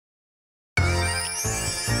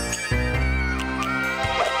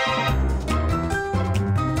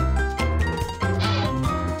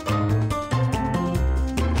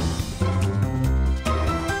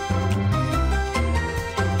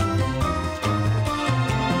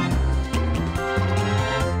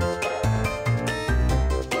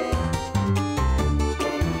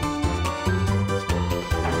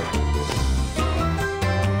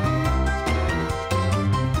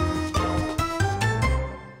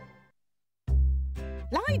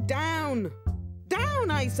Lie down!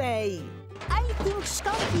 Down, I say! I think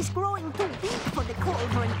Skunk is growing too big for the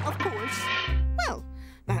cauldron, of course. Well,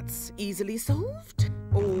 that's easily solved.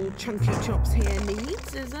 All Chunky Chops here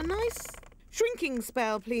needs is a nice shrinking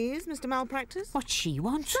spell, please, Mr. Malpractice. What she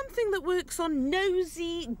wants? Something that works on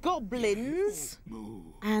nosy goblins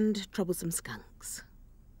and troublesome skunks.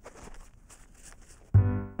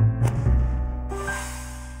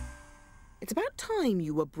 It's about time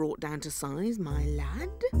you were brought down to size, my lad.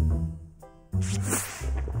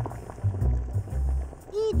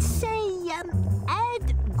 It's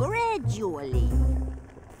add gradually.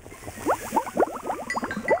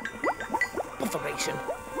 Botheration.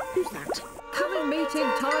 Who's that? Coming meeting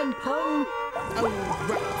time, Pong. Oh,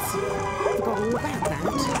 right. Forgot all about that.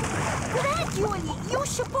 Gradually! You're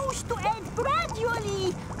supposed to add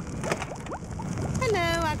gradually! Hello,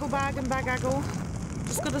 Agglebag and Bagaggle.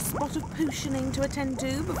 Just got a spot of potioning to attend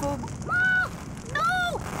to before... Ah!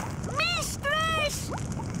 No! Mistress!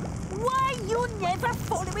 Why you never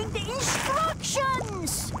following the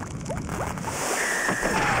instructions?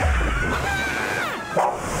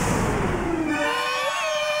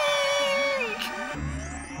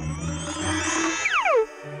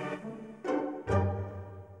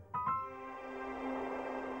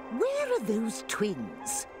 Where are those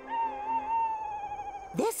twins?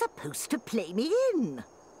 They're supposed to play me in.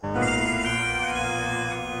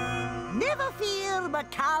 Never fear,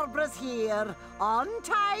 Macabra's here. On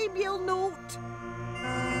time, you'll note.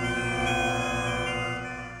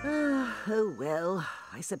 Oh, well,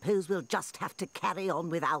 I suppose we'll just have to carry on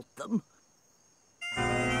without them.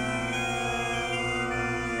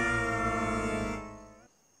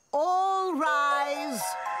 All rise.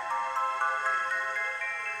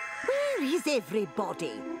 Where is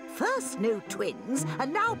everybody? First no twins,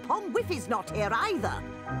 and now Pongwiffy's not here either.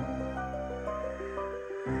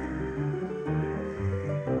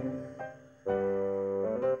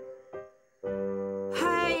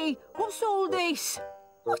 Hey, what's all this?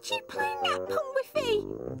 What you playing at, Pongwiffy?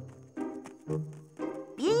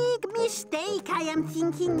 Big mistake, I am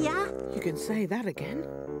thinking, yeah? You can say that again.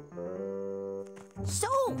 So,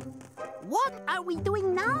 what are we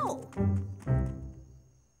doing now?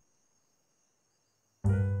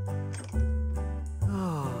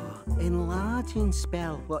 Enlarging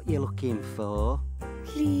spell, what you're looking for.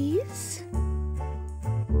 Please?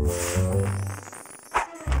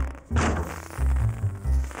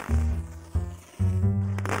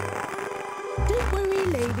 Don't worry,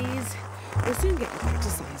 ladies. We'll soon get back to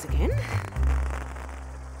size again.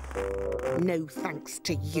 No thanks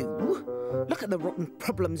to you. Look at the rotten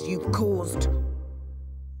problems you've caused.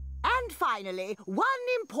 And finally, one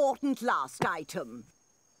important last item.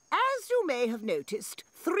 As you may have noticed,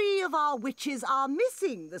 3 of our witches are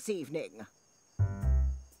missing this evening.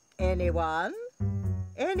 Anyone?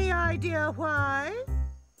 Any idea why?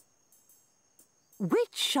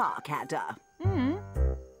 Witch Sharkadder.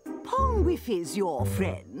 Pongwiffy's your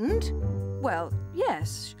friend. Well,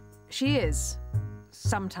 yes, she is.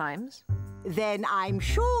 Sometimes. Then I'm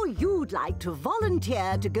sure you'd like to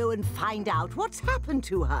volunteer to go and find out what's happened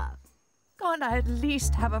to her. Can't I at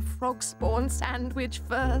least have a frog spawn sandwich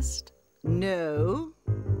first? No.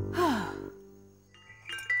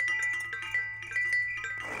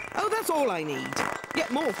 Oh, that's all I need. Get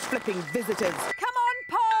more flipping visitors. Come on,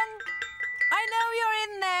 Pong! I know you're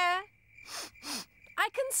in there. I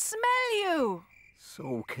can smell you.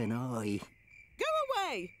 So can I. Go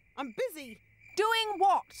away. I'm busy. Doing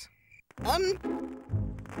what?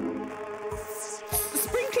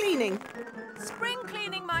 Spring cleaning. Spring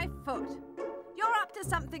cleaning my foot. You're up to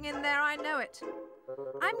something in there, I know it.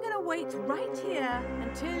 I'm going to wait right here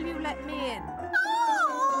until you let me in.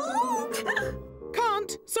 Oh!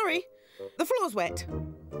 Can't. Sorry. The floor's wet.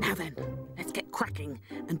 Now then, let's get cracking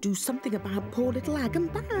and do something about poor little Ag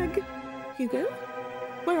and Bag. Hugo,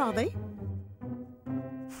 where are they?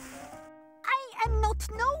 I am not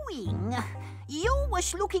knowing. You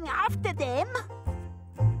was looking after them.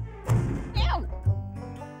 Ew.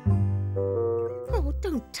 Oh,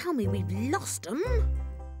 don't tell me we've lost them.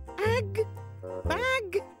 Ag,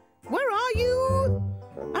 Bag, where are you?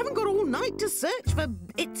 I haven't got all night to search for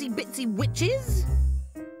itsy-bitsy witches.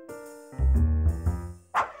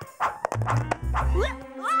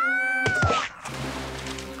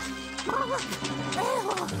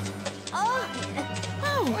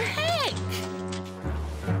 Oh, heck!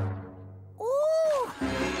 Oh,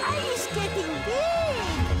 ice getting big.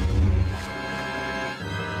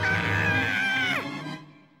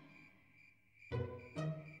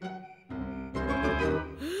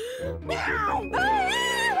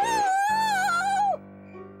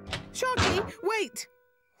 Sharky, wait!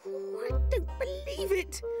 Oh, don't believe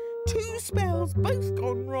it. 2 spells, both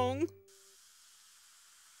gone wrong.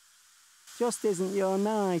 Just isn't your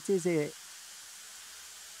night, is it?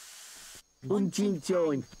 Hunting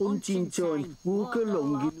time, walk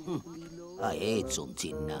along. I hate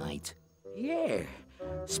hunting night. Yeah,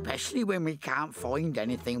 especially when we can't find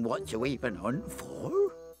anything what to even hunt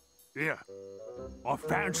for. Here, I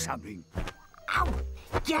found something. Ow!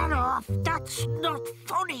 Get off! That's not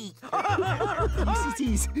funny! Yes, it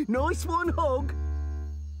is. Nice one, Hog.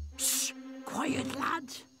 Shh! Quiet,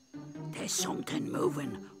 lads. There's something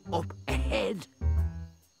moving up ahead.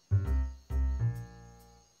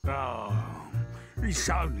 Oh, it's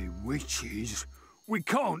only witches. We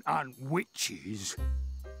can't hunt witches.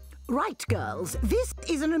 Right, girls, this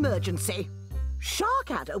is an emergency.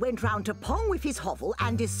 Sharkadder went round to Pongwiffy's hovel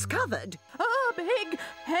and discovered A big,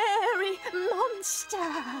 hairy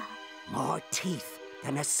monster. More teeth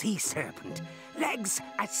than a sea serpent. Legs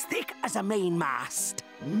as thick as a mainmast.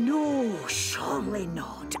 No, surely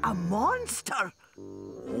not. A monster.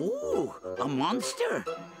 Oh, a monster.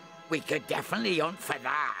 We could definitely hunt for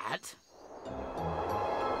that.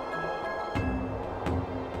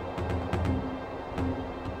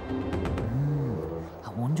 I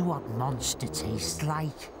wonder what monster tastes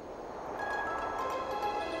like.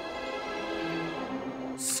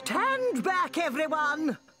 Stand back,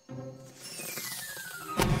 everyone!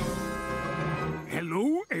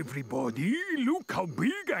 Hello, everybody. Look how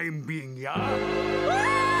big I'm being, yeah?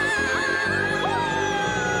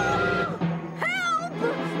 Help!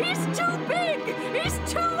 He's too big! He's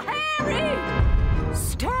too hairy!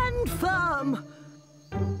 Stand firm!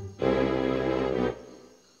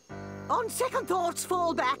 On second thoughts,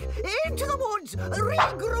 fall back. Into the woods!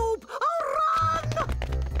 Regroup! Run!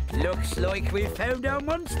 Looks like we found our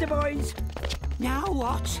monster, boys. Now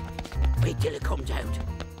what? Wait till it comes out.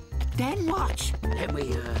 Then what? Then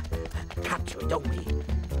we, capture it, don't we?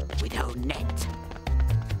 With our net.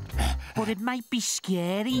 But it might be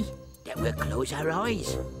scary. Then we'll close our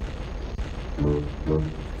eyes. I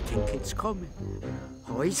think it's coming.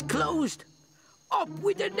 Eyes closed. Up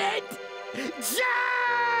with the net.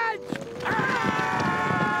 Charge!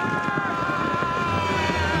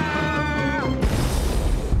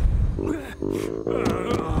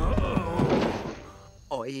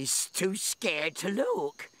 Eyes too scared to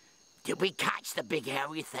look. Did we catch the big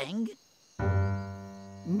hairy thing?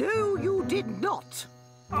 No, you did not.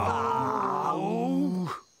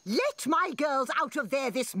 Oh. Let my girls out of there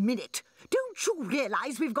this minute. Don't you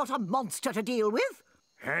realize we've got a monster to deal with?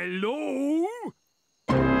 Hello?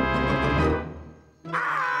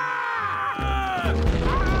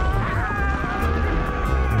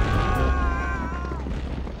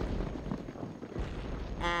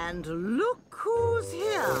 And look who's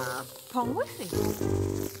here. Pongwiffy.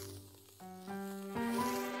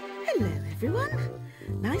 Hello, everyone.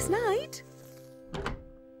 Nice night.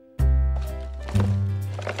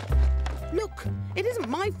 Look, it isn't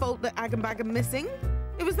my fault that Agglebag are missing.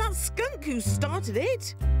 It was that skunk who started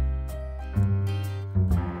it.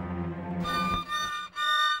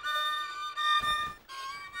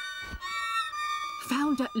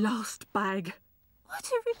 Found at last, Bag.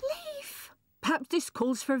 What a relief. Perhaps this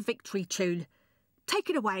calls for a victory tune. Take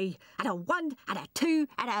it away. And a 1, and a 2,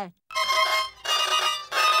 and a...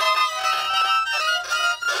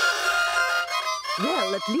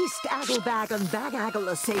 Well, at least Agglebag and Bagaggle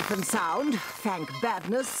are safe and sound, thank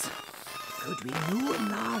badness. Could we know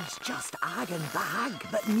enlarge just Ag and Bag,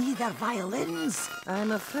 but neither violins?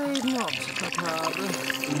 I'm afraid not, Papa.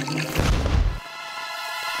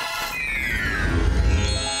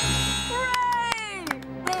 Hooray!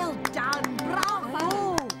 Well done,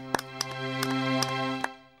 bravo!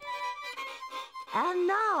 And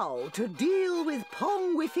now to deal with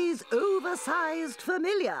Pongwiffy's oversized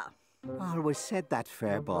familiar. Always said that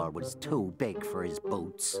fairball was too big for his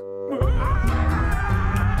boots.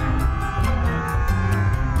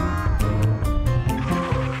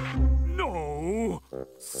 No.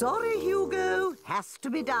 Sorry, Hugo. Has to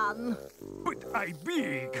be done. But I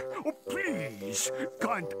beg. Oh, please.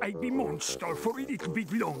 Can't I be monster for a little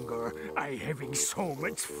bit longer? I having so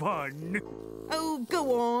much fun. Oh,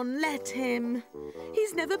 go on, let him.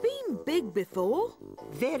 He's never been big before.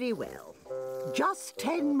 Very well. Just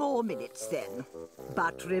 10 more minutes, then.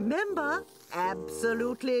 But remember,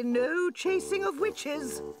 absolutely no chasing of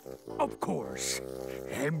witches. Of course.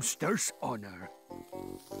 Hamster's honor.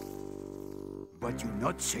 But do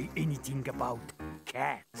not say anything about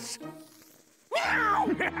cats.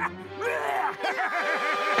 Meow!